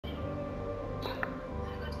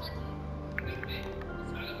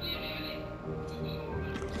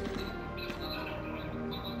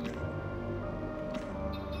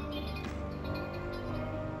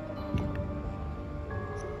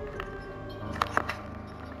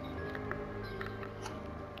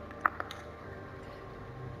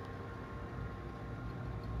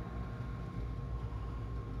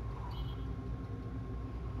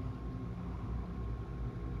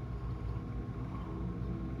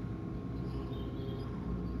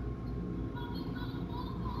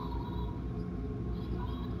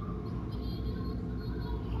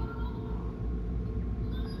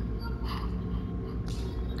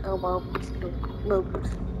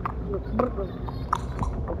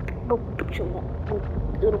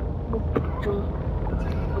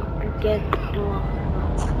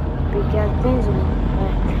Big ass Benjamin.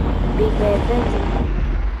 Big ass Benjamin.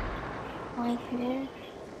 Right here.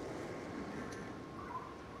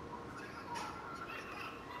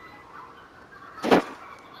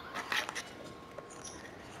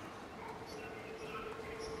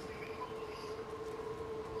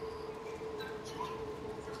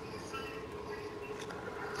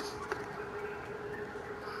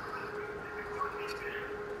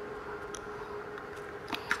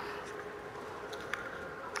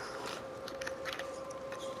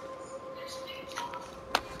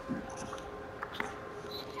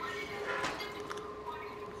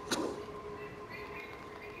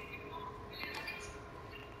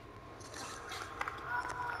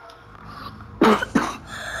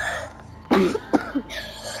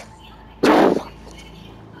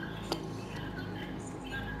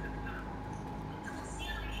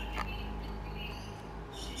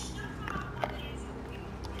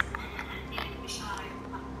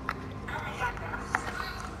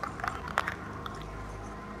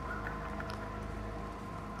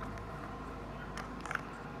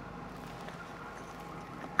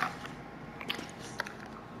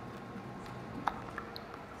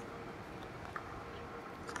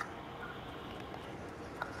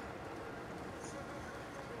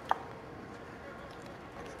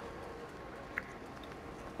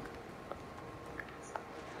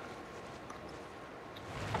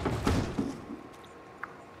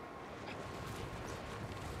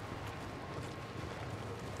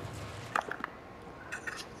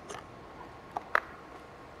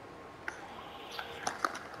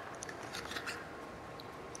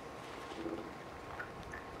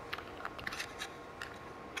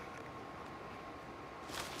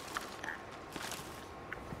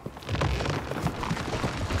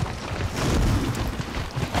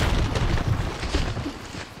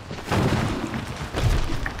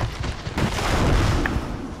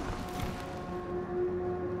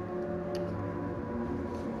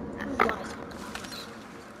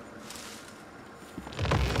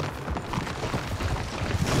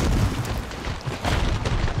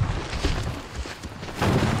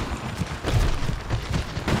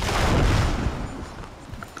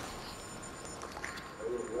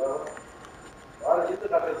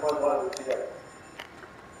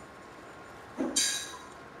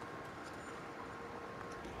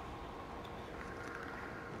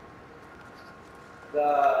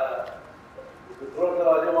 الدكتور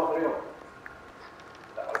ده اليوم اخر يوم.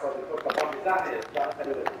 لا اصلا الدكتور طبعا بيساعدني لا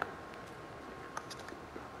خلي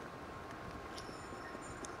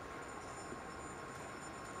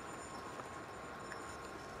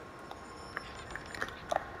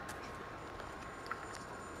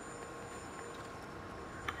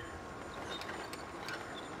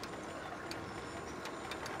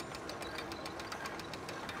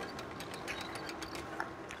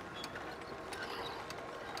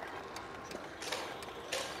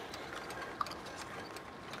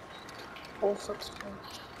Full subscribe.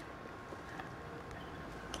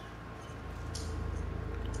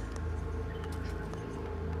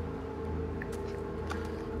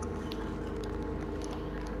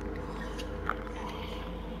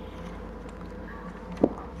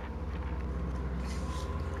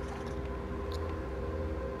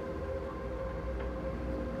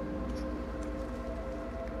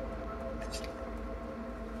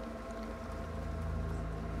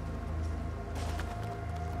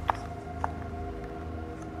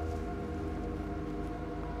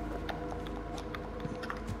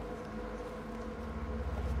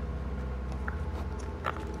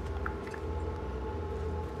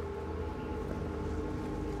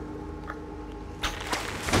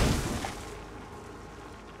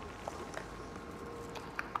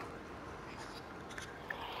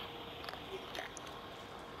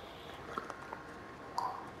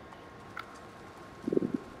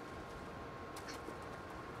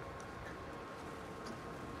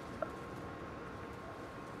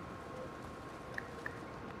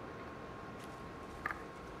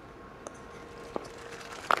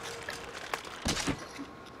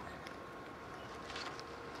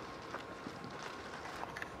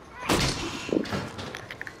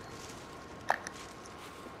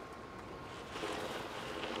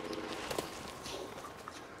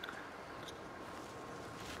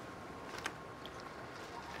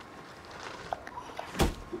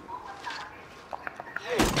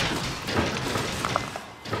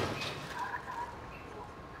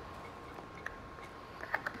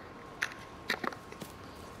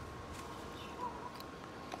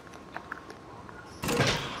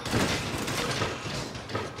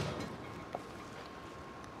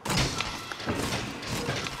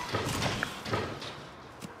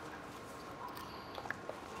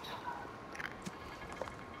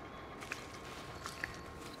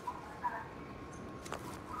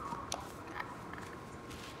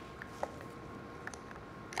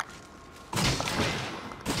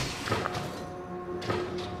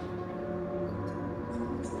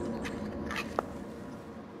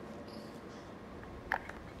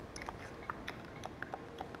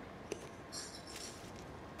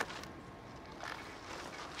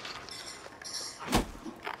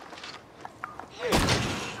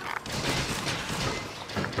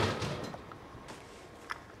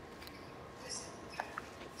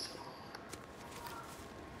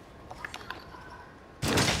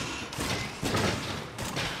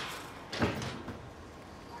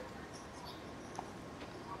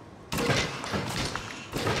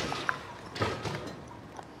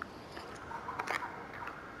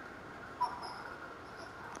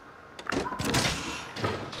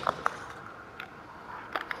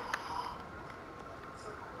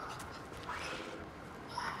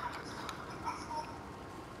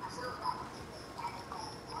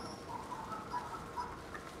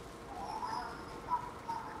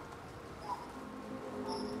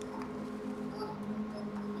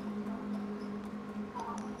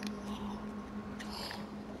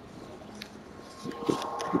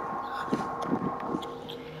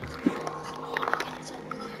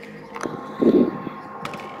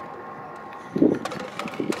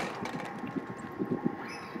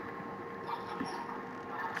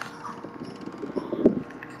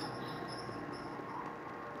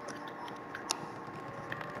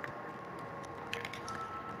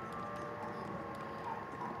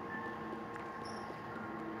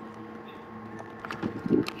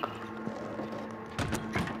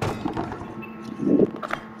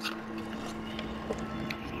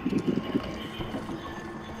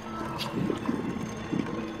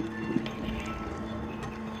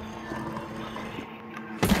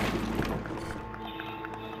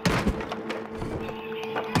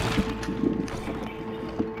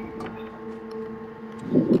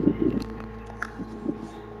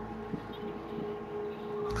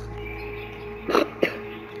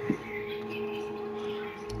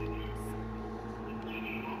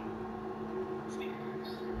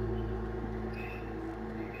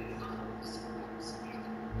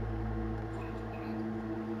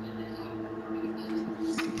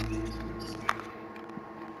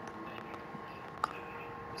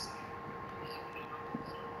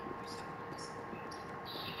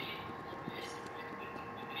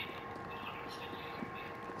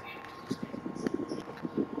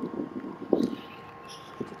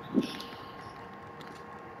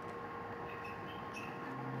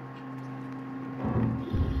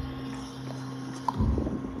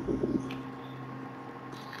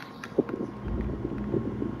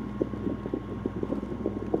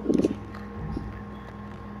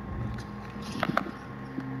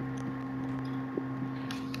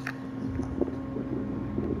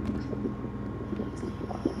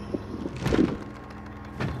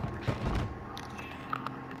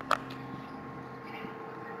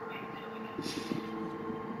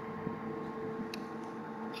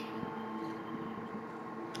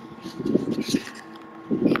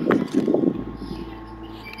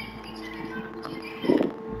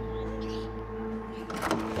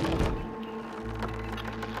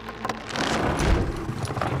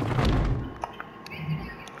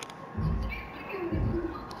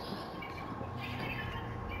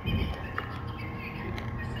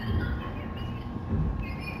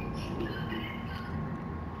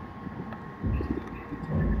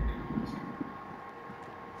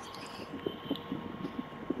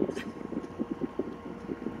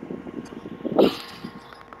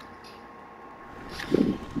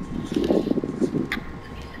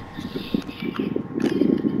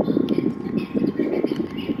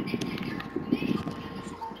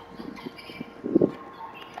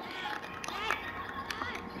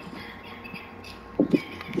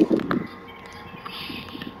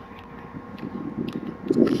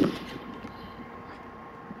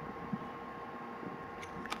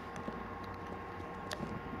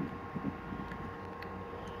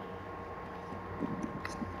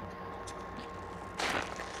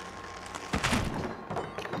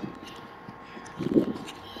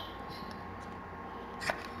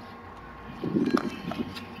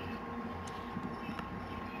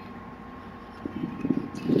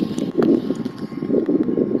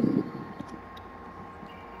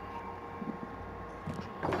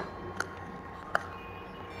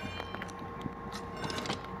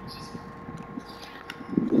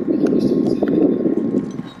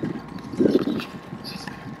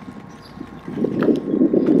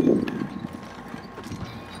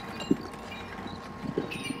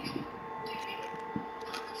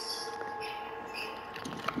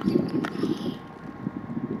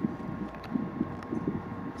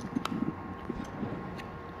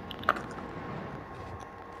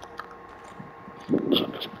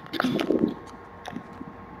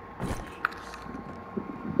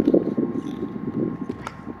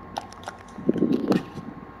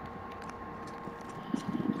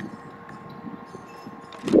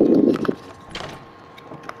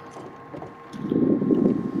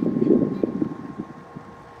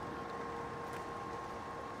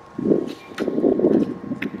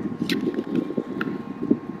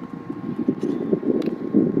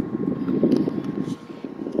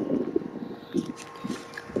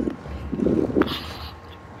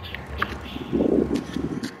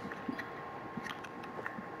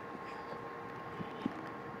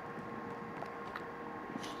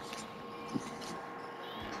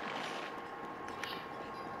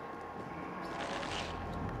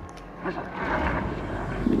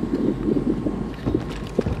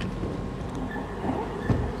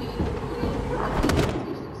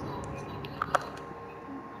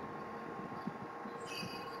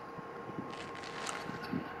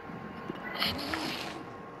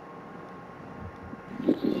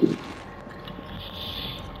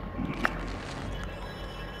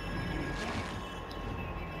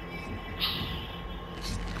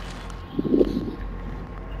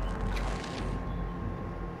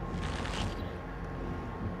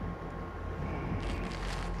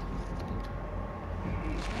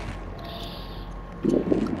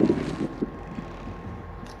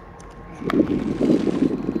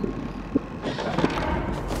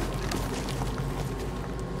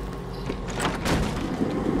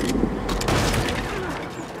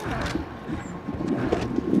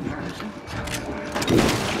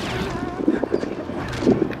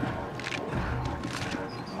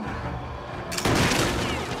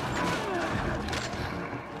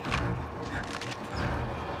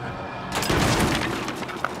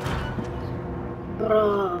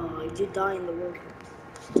 I did die in the water.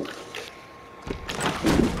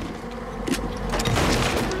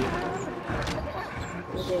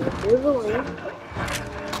 Okay, there's a lane.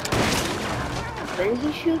 Then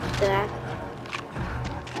he shoots that.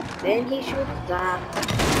 Then he shoots that.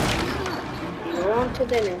 You go on to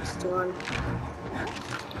the next one.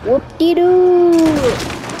 Whoop-de-doo!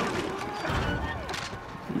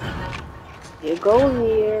 You go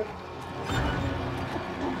here.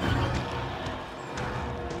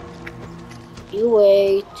 You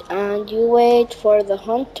wait, and you wait for the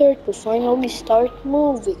hunter to finally start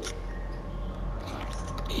moving.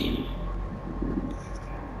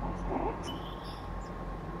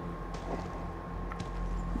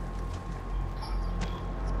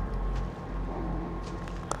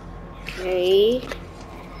 Okay,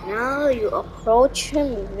 now you approach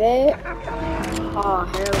him there. Oh,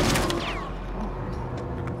 hell.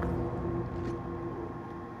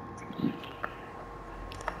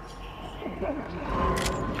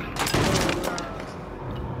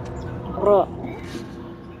 Bro.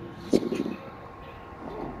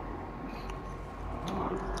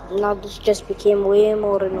 Now this just became way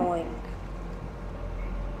more annoying.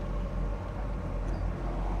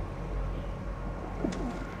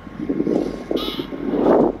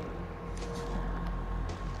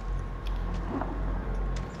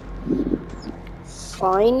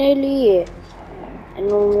 Finally, in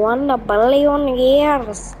 1 billion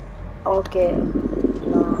years. Okay,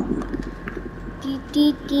 no.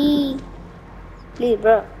 T. Please,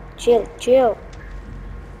 bro, chill.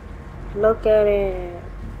 Look at it.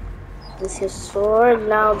 This is his sword.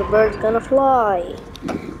 Now the bird's gonna fly.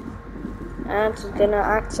 And he's gonna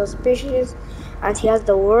act suspicious. And he has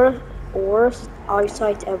the worst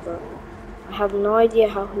eyesight ever. I have no idea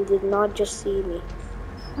how he did not just see me.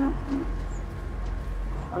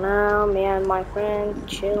 Now, me and my friend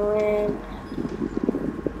chilling.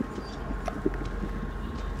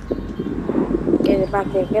 Get back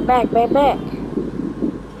there. Get back.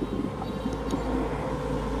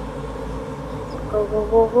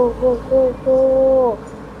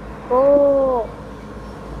 Go.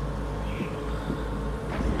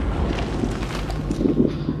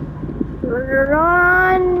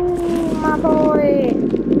 Run, my boy.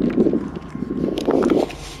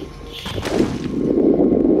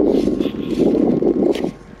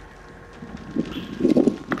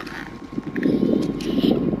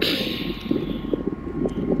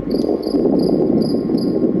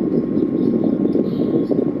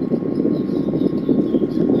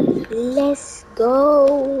 Let's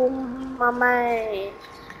go, my man.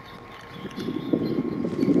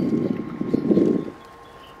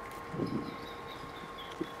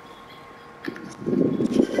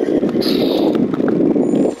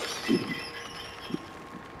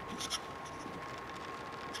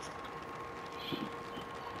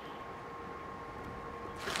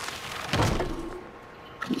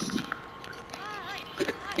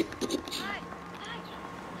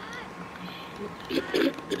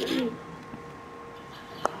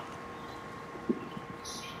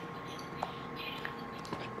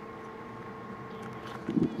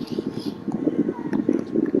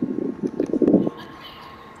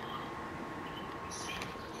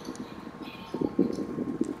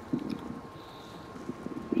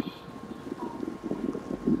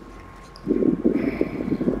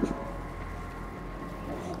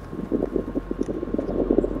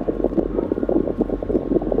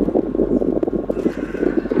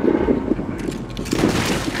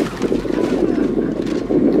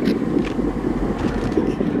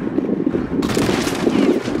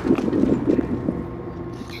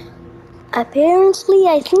 Apparently,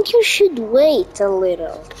 I think you should wait a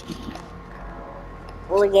little.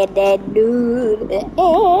 Look at that dude.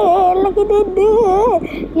 Look at that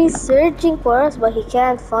dude. He's searching for us, but he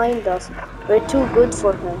can't find us. We're too good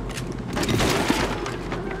for him.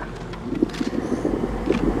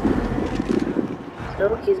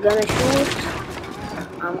 Look, he's gonna shoot.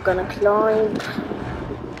 I'm gonna climb.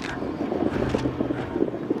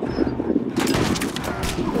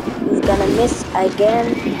 He's gonna miss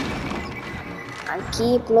again. And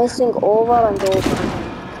keep missing over and over.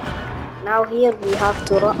 Now here we have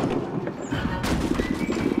to run.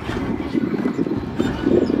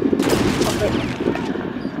 Okay.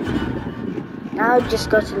 Now it just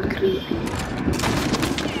got creepy.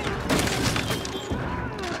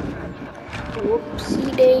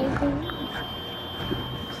 Whoopsie daisy.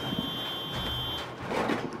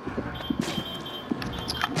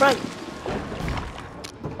 Run.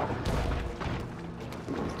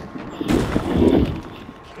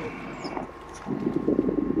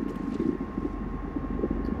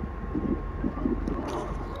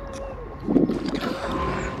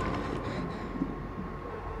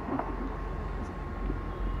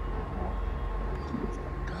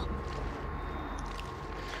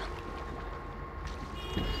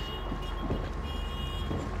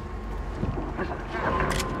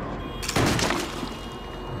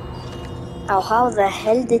 How the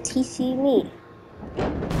hell did he see me?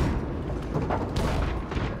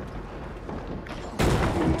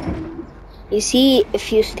 You see,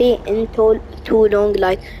 if you stay in too long,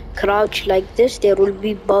 like crouch like this, there will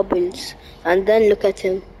be bubbles. And then look at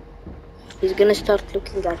him. He's gonna start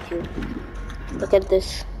looking at you. Look at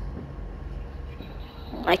this.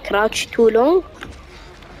 I crouched too long.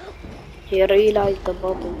 He realized the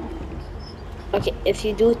bubble. Okay, if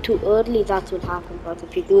you do it too early, that will happen. But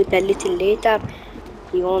if you do it a little later,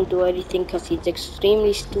 he won't do anything because he's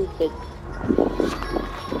extremely stupid.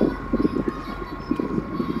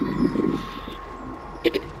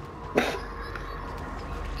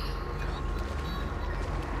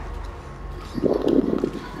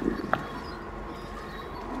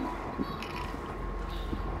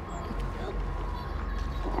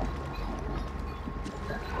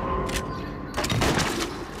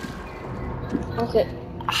 Okay,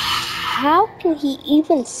 how can he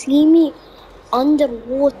even see me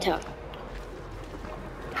underwater?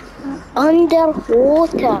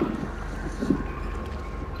 Underwater.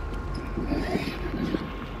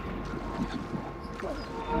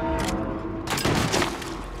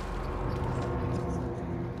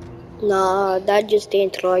 Nah, that just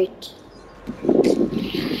ain't right.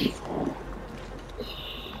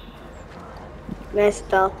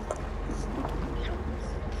 Messed up.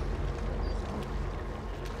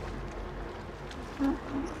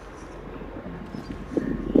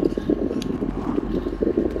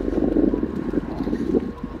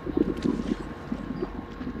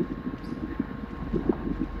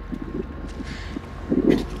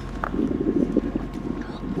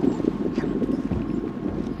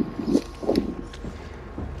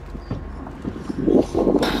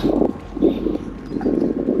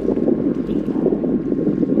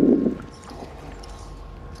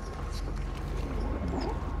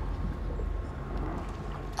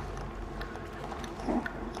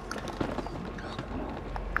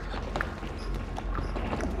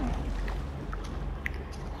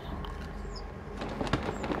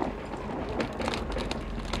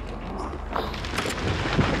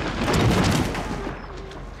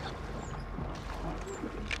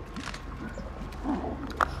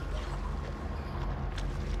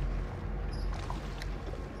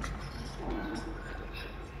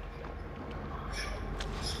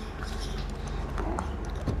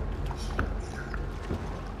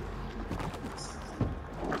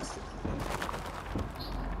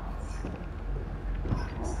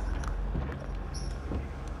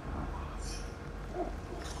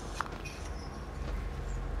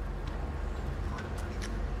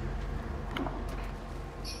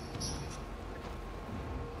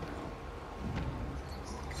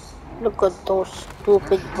 Look at those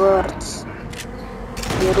stupid birds.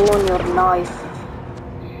 They ruin your life.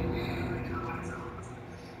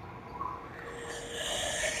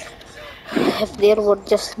 If there were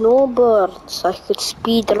just no birds, I could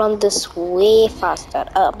speed run this way faster.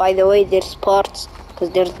 By the way, there's parts, because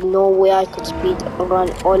there's no way I could speed run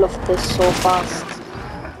all of this so fast.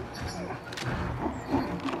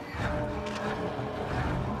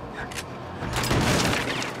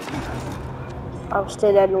 I'm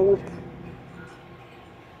still a noob.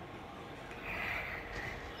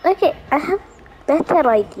 Okay, I have a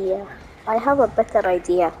better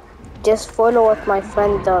idea. Just follow what my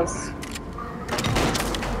friend does.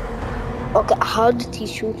 Okay, how did he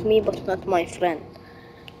shoot me but not my friend?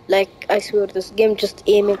 Like, I swear, this game just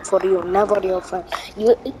aiming for you, never your friend.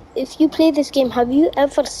 If you play this game, have you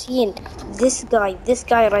ever seen this guy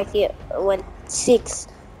right here, well, 6.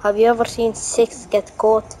 Have you ever seen 6 get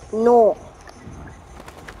caught? No.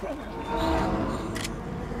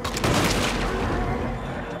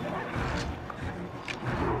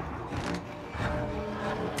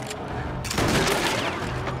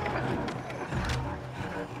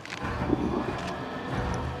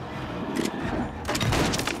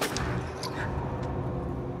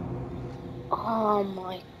 Oh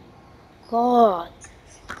my god.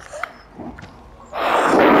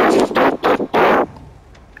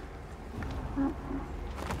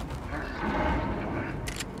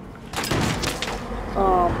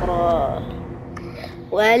 Oh, bro.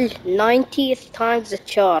 Well, 90th time's the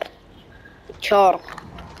charm. Charm.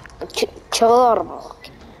 Okay. Run.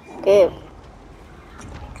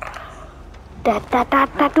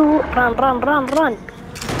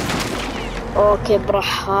 Okay, bro,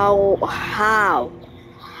 how?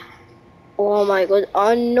 Oh my god,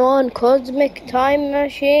 unknown cosmic time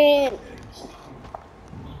machine.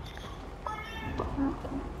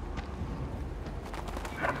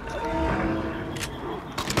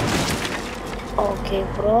 Okay,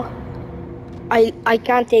 bro. I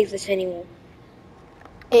can't take this anymore.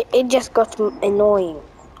 It just got annoying.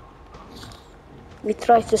 We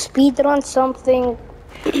try to speedrun something,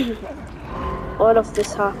 all of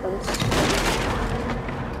this happens.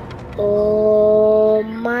 Oh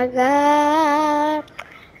my god.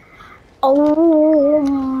 Oh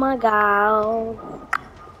my god.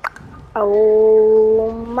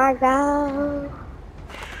 Oh my god.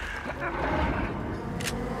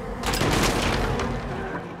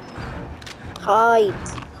 Hide.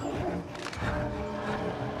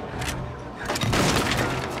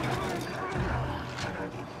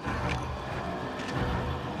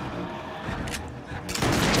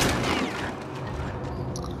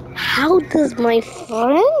 How does my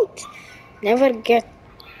friend never get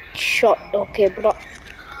shot? Okay, bro.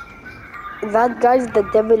 That guy's the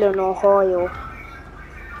devil in Ohio.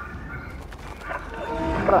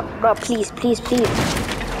 Bro, please, please, please.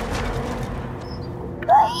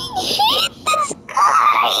 I hate this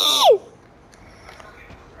guy!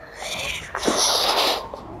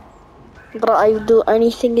 Bro, I would do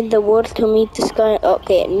anything in the world to meet this guy.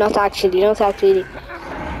 Okay, not actually.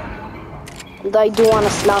 And I do wanna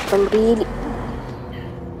slap him really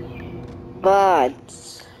bad.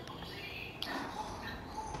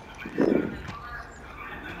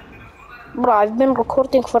 Bro, I've been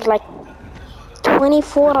recording for like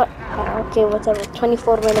 24, okay, whatever,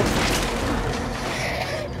 24 minutes.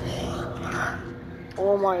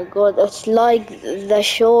 Oh my god, it's like the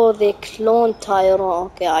show they clone Tyrone.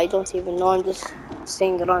 Okay, I don't even know, I'm just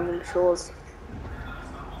saying random shows.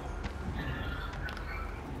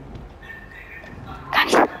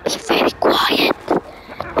 Guys, it's very quiet.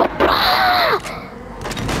 But bruh,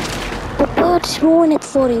 the birds ruin it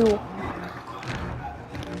for you.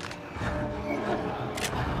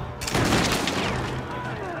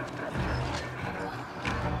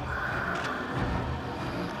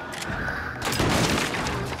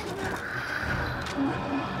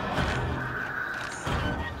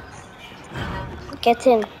 Get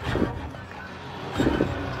in.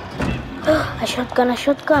 A shotgun.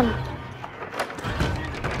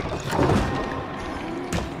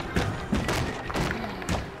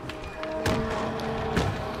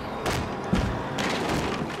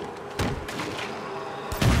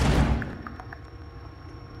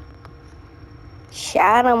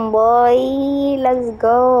 Shot him, boy. Let's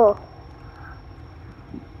go.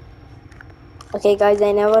 Okay, guys,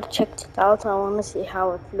 I never checked it out. I want to see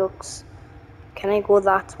how it looks. Can I go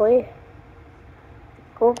that way?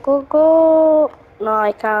 Go. No,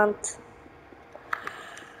 I can't.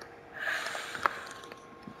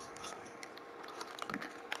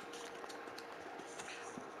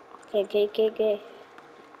 Okay.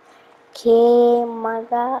 Okay, my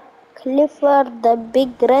god. Clifford, the big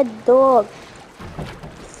red dog.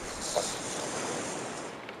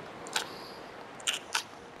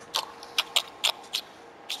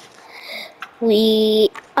 We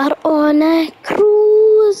are on a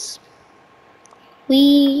cruise.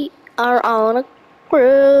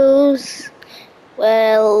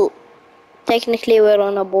 Well, technically we're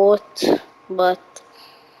on a boat, but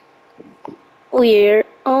we're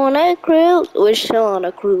on a cruise. We're still on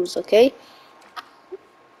a cruise, okay?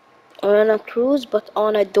 We're on a cruise, but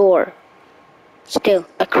on a door. Still,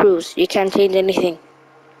 a cruise. You can't change anything.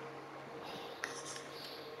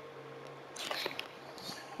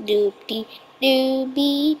 Doobie-doo.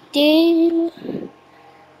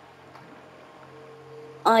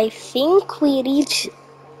 I think we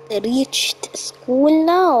reached school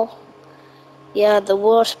now. Yeah, the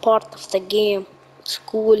worst part of the game.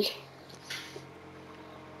 School.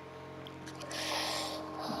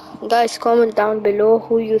 Guys, comment down below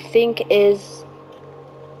who you think is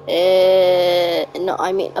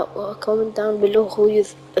comment down below who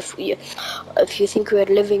if you think we're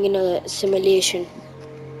living in a simulation.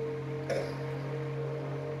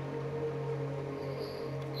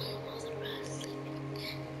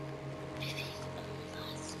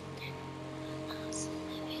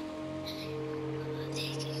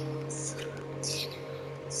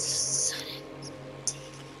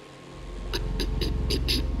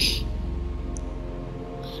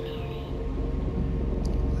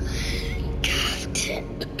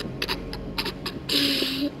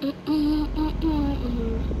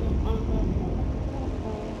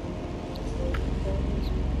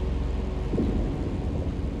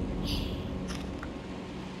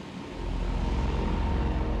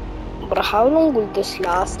 But how long will this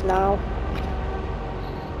last now?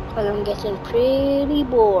 Because I'm getting pretty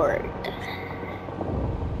bored.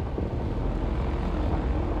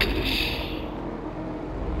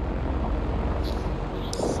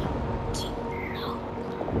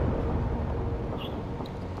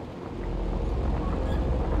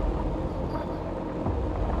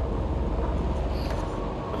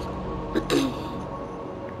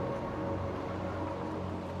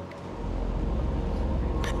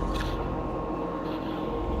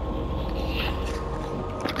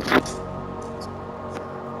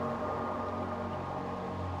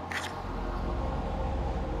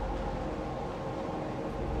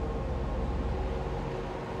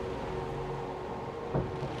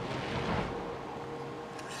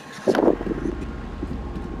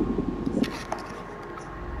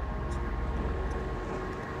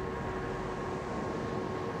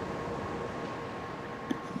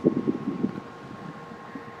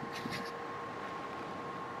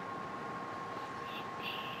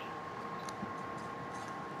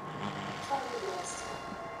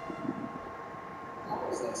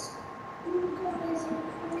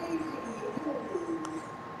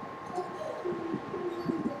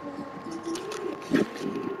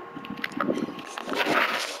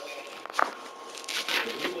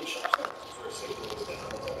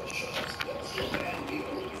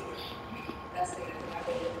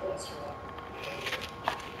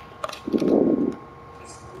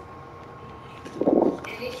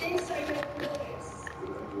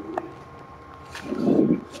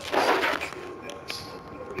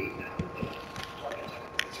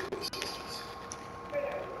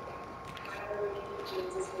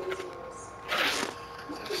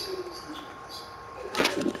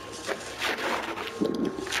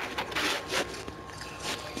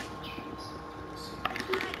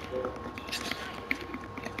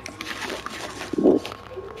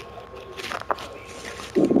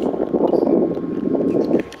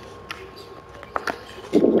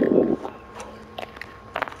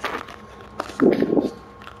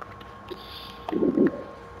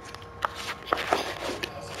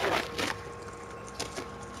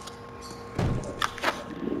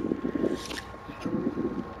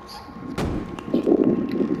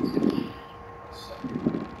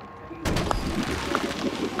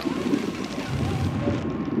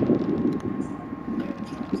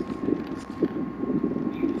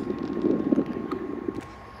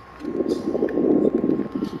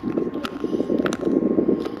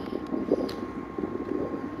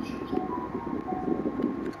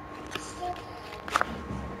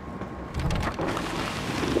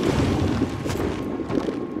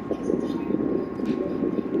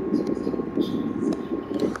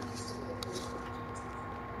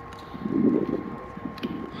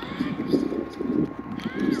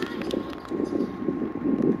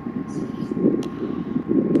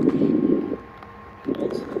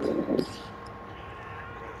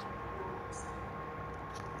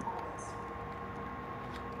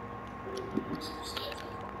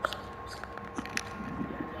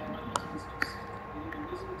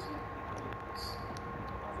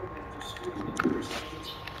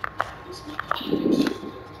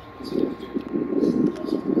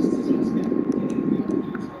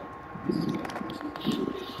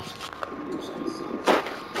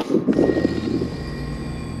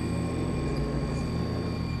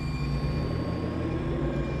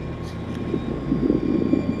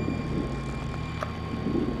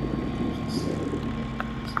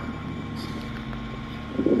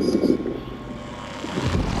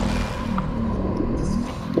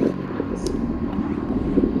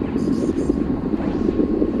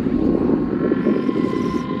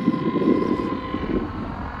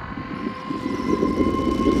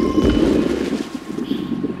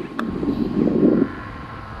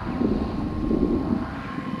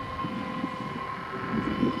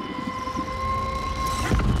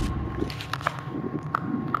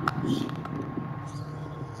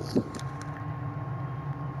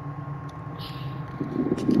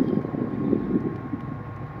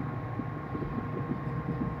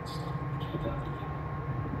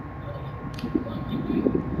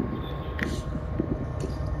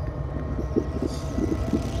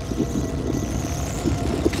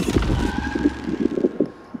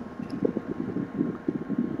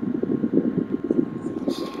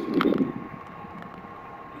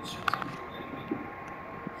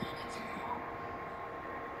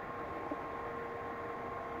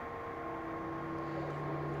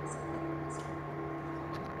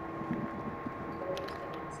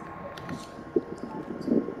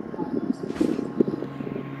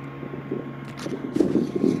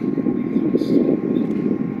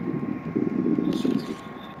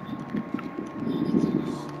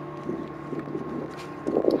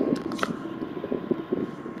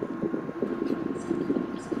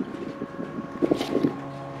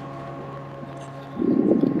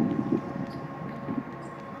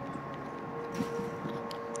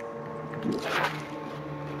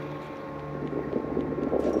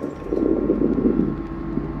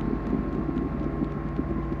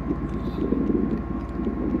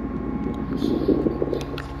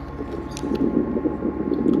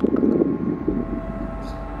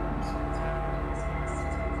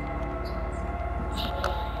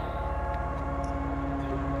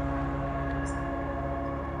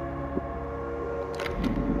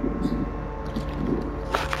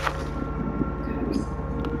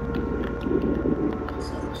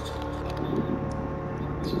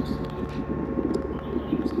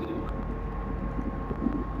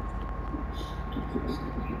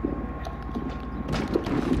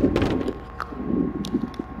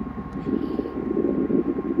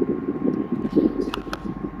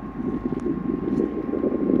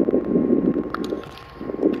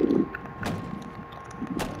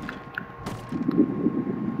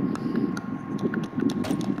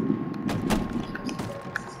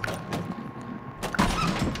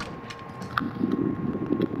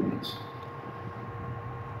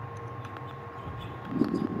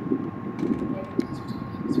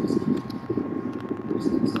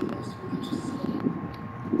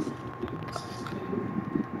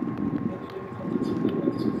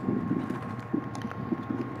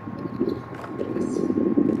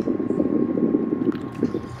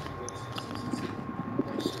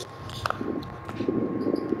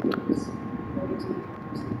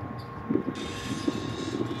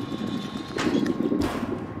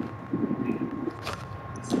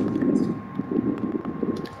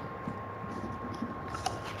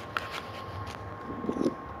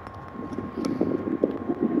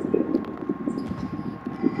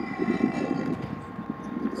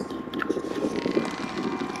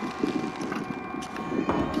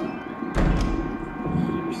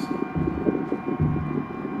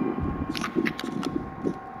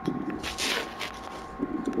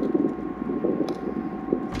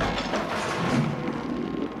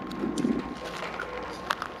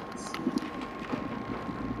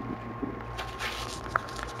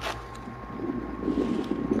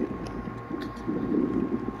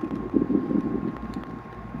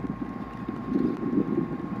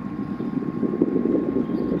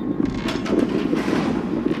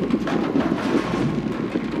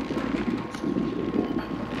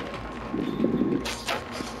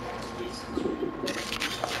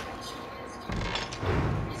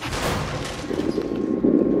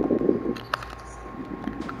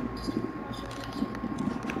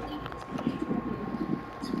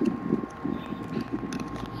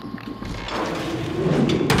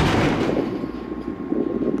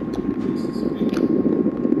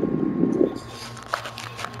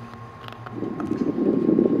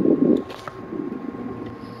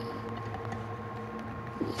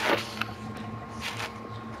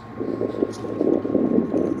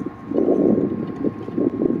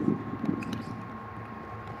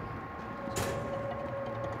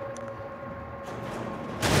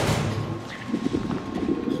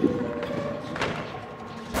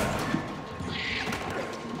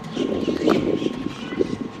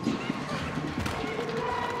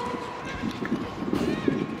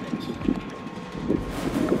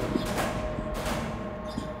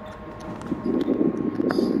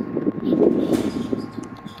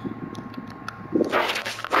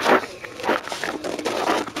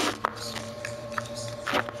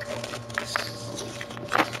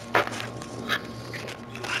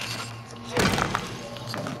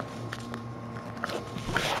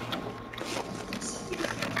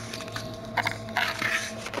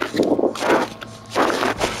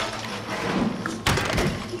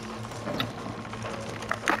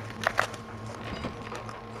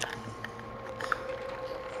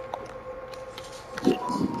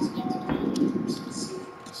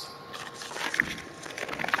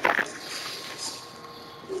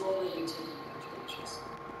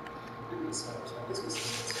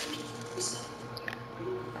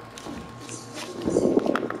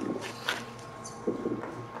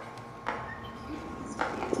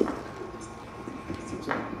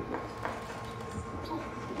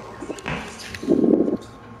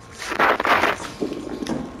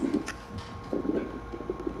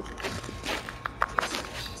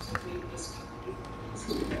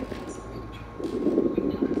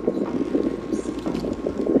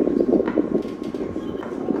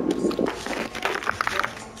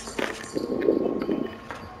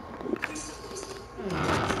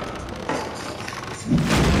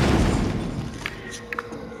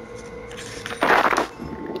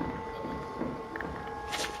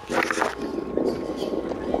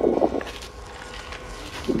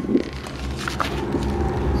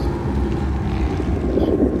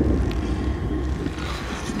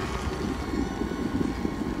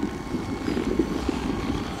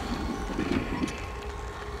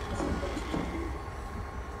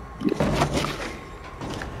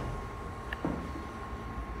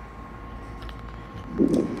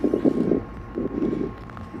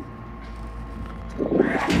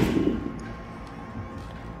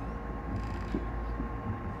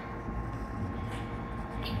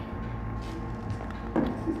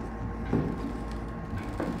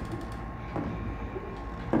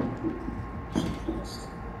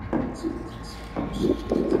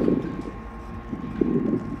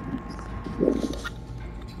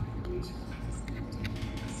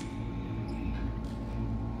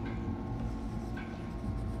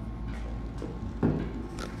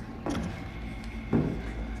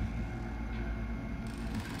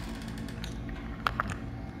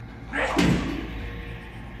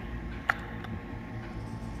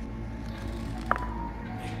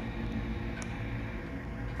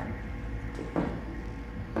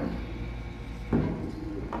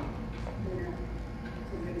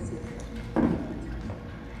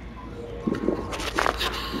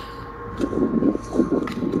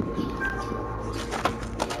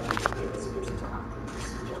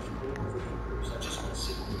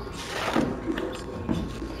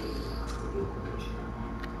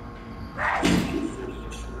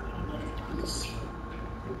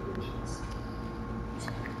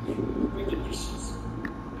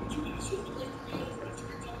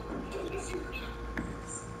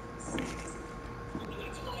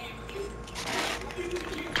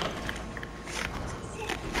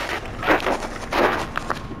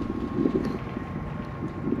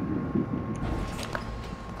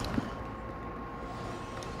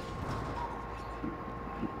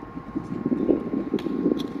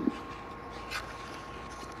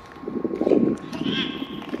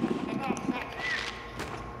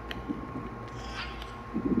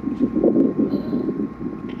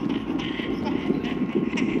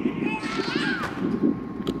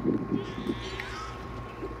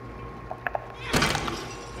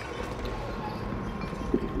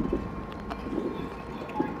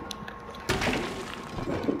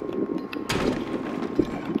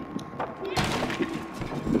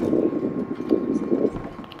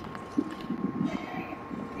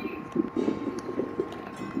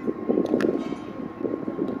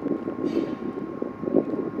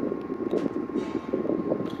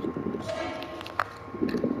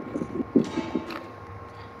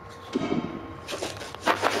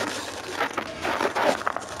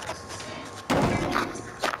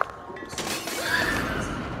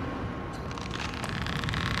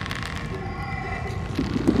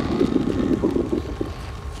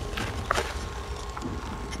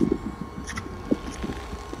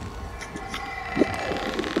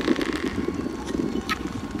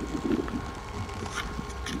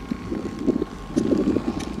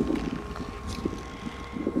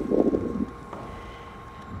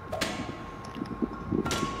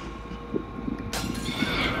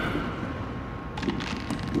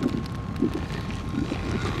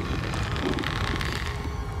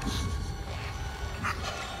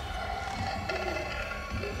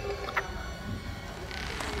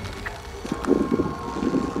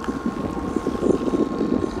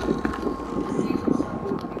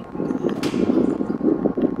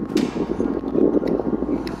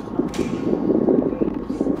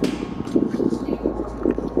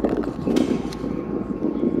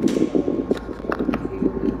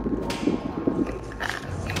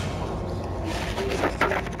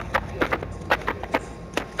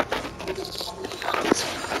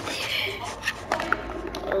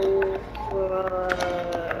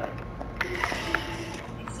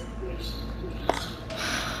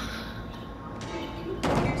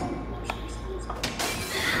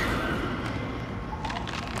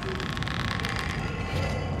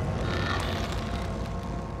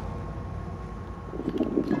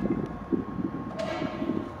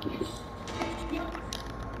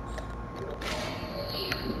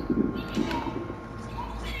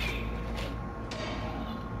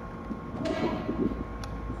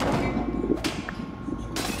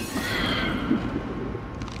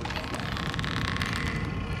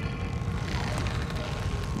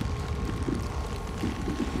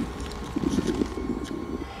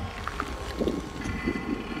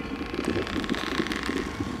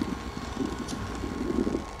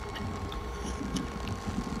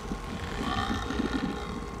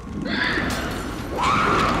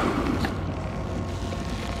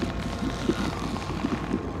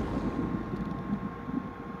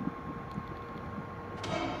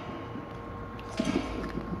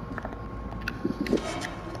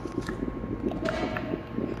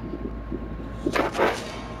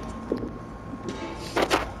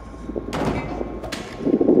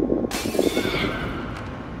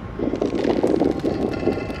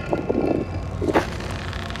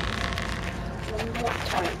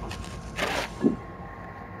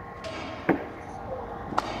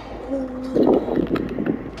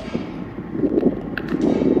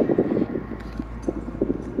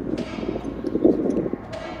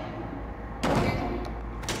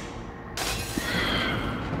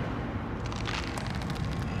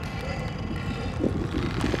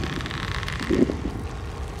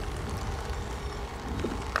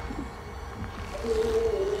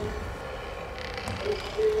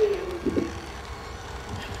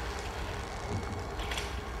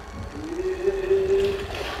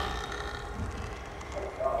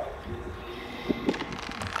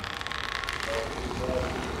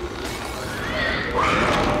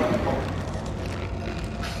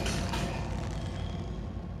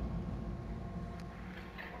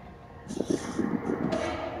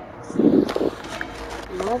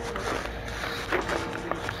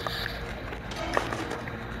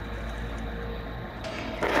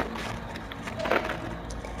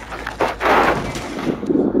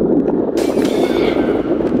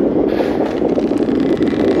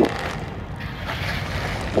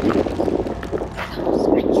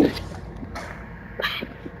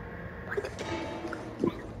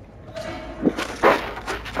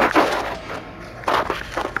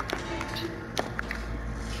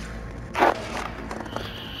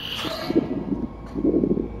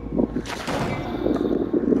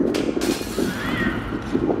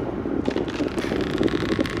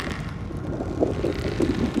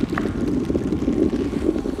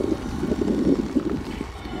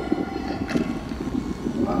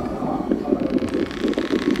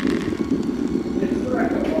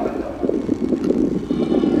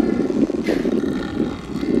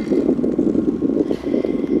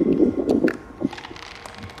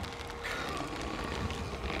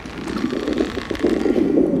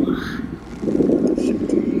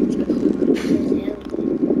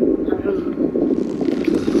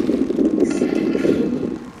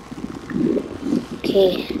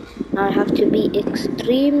 Okay, now I have to be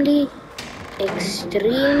extremely,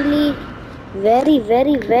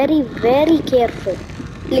 very careful.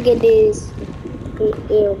 Look at this.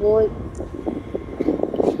 Yeah, boy.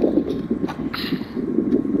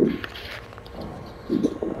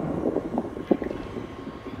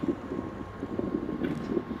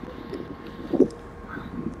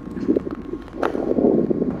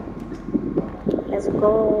 Let's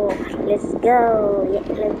go. Let's go. Yeah,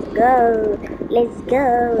 let's go. Let's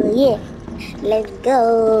go. Yeah. Let's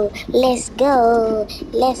go. Let's go.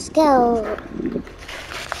 Let's go.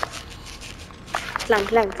 Climb.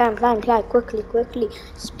 Quickly.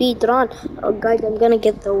 Speed run. Oh, guys, I'm gonna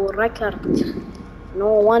get the record.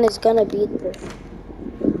 No one is gonna beat this.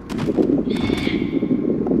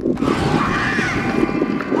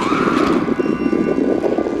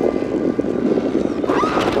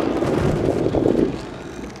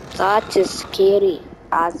 That is scary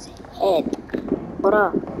as heck.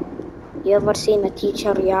 Bruh, you ever seen a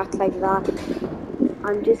teacher react like that?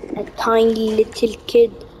 I'm just a tiny little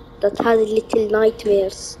kid that has little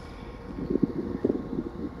nightmares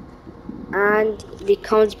and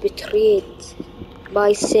becomes betrayed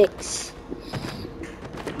by 6.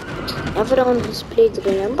 Everyone who's played,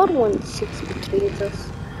 remember when 6 betrayed us?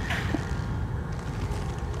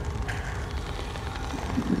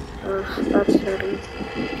 That's the reason.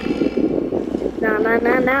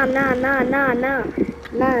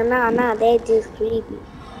 Nah, they're just creepy.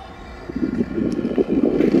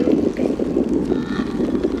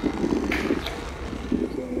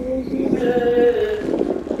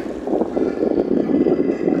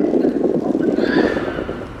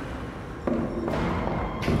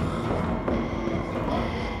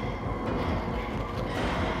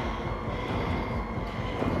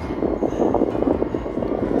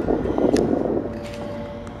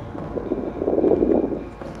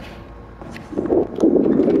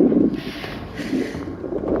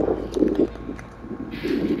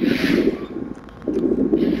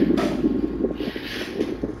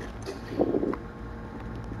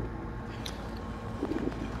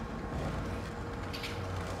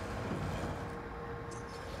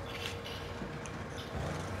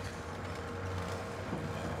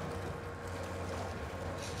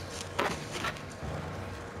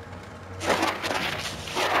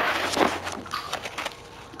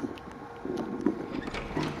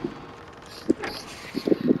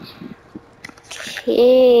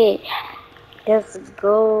 Okay, let's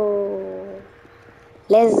go.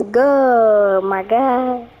 Let's go, my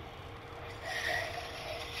guy.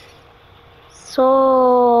 So,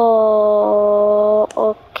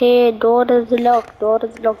 okay, door is locked. Go.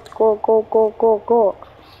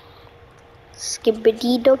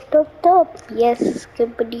 Skibbity dop. Yes,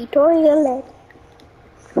 skibbity toilet.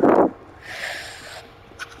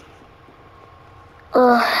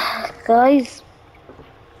 Guys.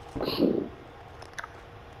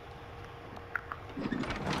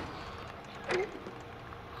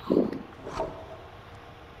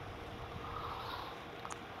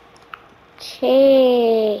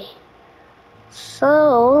 Okay.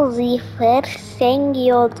 So, the first thing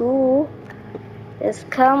you do is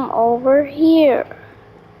come over here.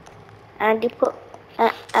 And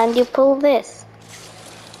you pull this.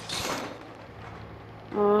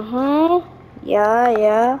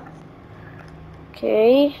 Yeah.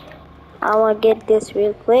 Okay. I wanna get this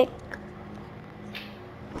real quick.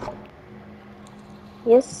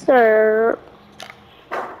 Yes, sir.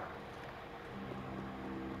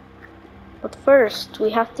 But first,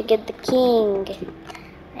 we have to get the king.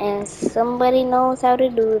 And somebody knows how to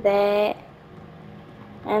do that.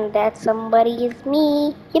 And that somebody is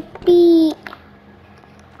me. Yippee!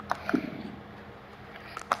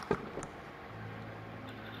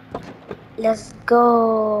 Let's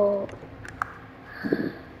go.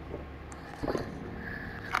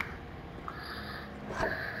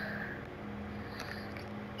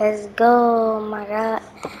 Let's go, my god.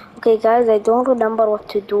 Okay guys, I don't remember what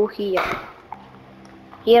to do here.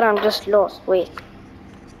 Here I'm just lost, wait.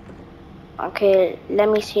 Okay, let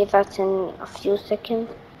me see that in a few seconds.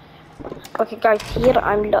 Okay guys, here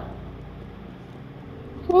I'm lost.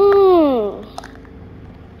 Cool.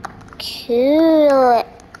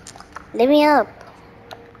 Let me up.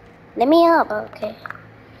 Let me up, okay.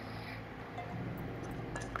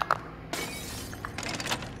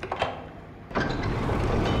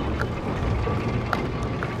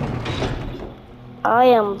 I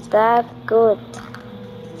am that good.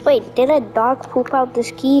 Wait, did a dog poop out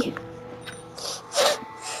this key?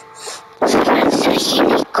 That's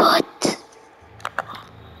really good.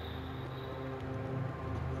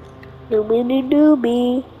 Doobie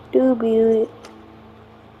doobie doobie.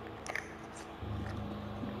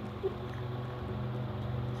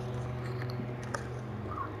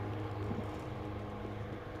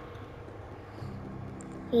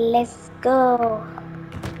 Let's go.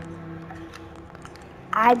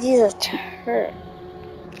 I just hurt.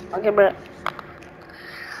 Okay, bro.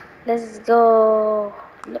 Let's go.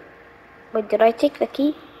 Wait, did I take the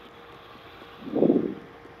key?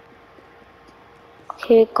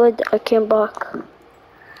 Okay, good. I came back.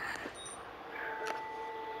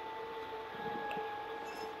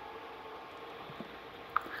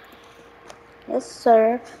 Yes,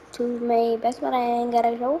 sir. To my best friend, got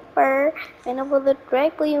a chauffeur. And over the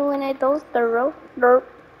track for you when I toast the roaster.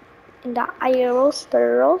 In the iron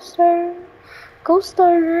roaster.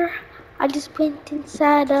 Coaster. I just went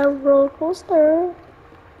inside a roller coaster.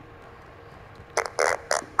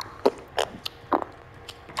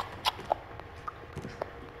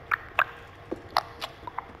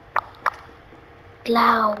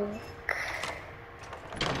 Cloud.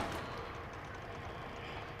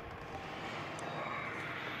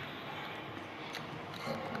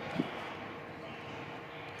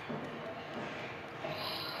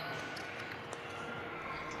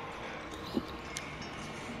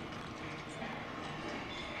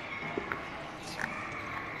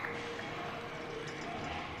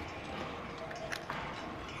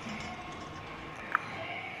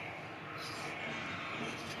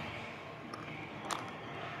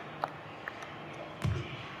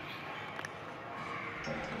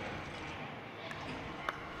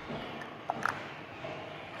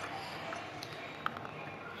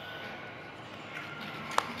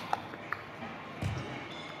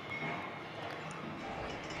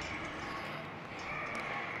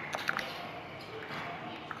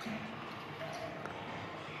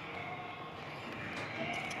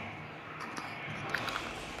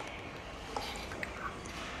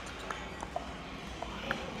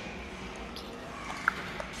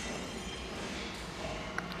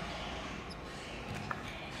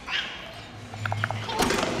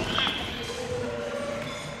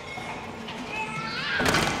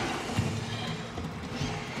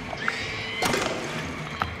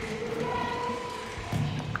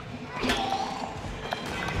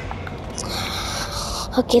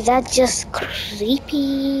 Okay, that's just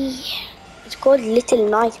creepy. It's called Little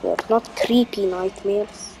Nightmares, not Creepy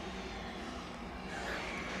Nightmares.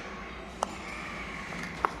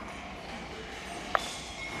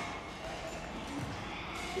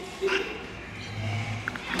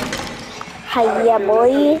 Hiya,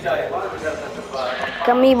 boy.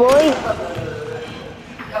 Come here, boy.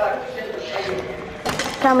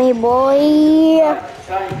 Come here, boy.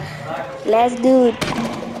 Let's do it.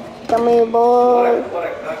 Come here, boy.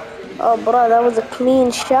 Oh, bro, that was a clean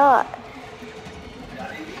shot.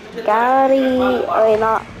 Gary. Oh, wait,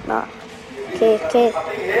 not. Okay.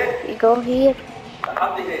 You go here.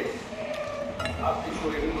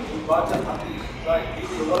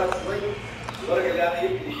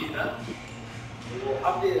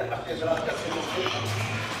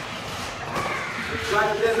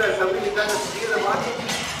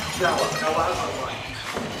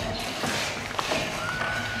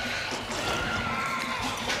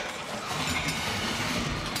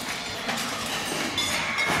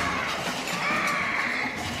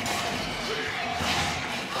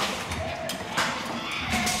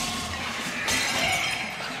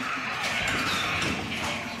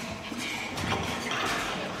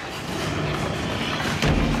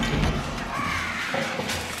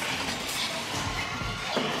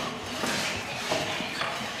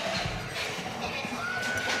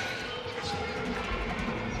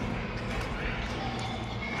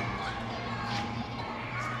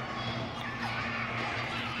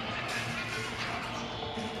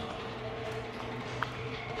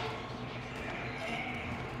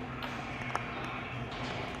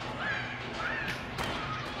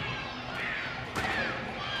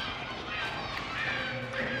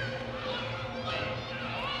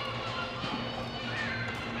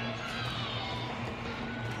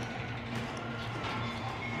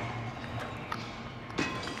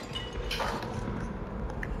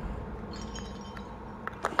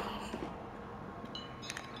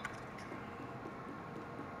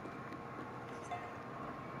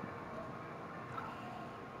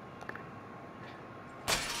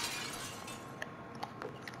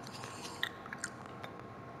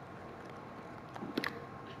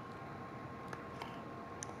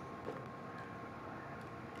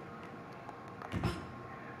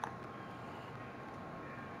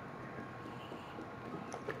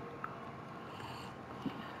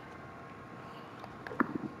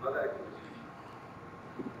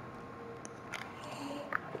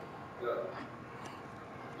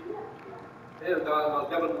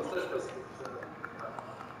 جاب المستشفى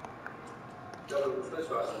جاب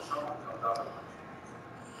المستشفى عشان الشنطة كان تعمل.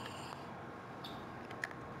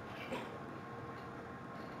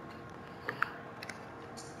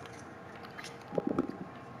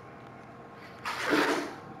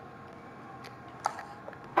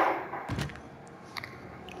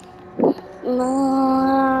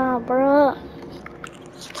 Nah, bro.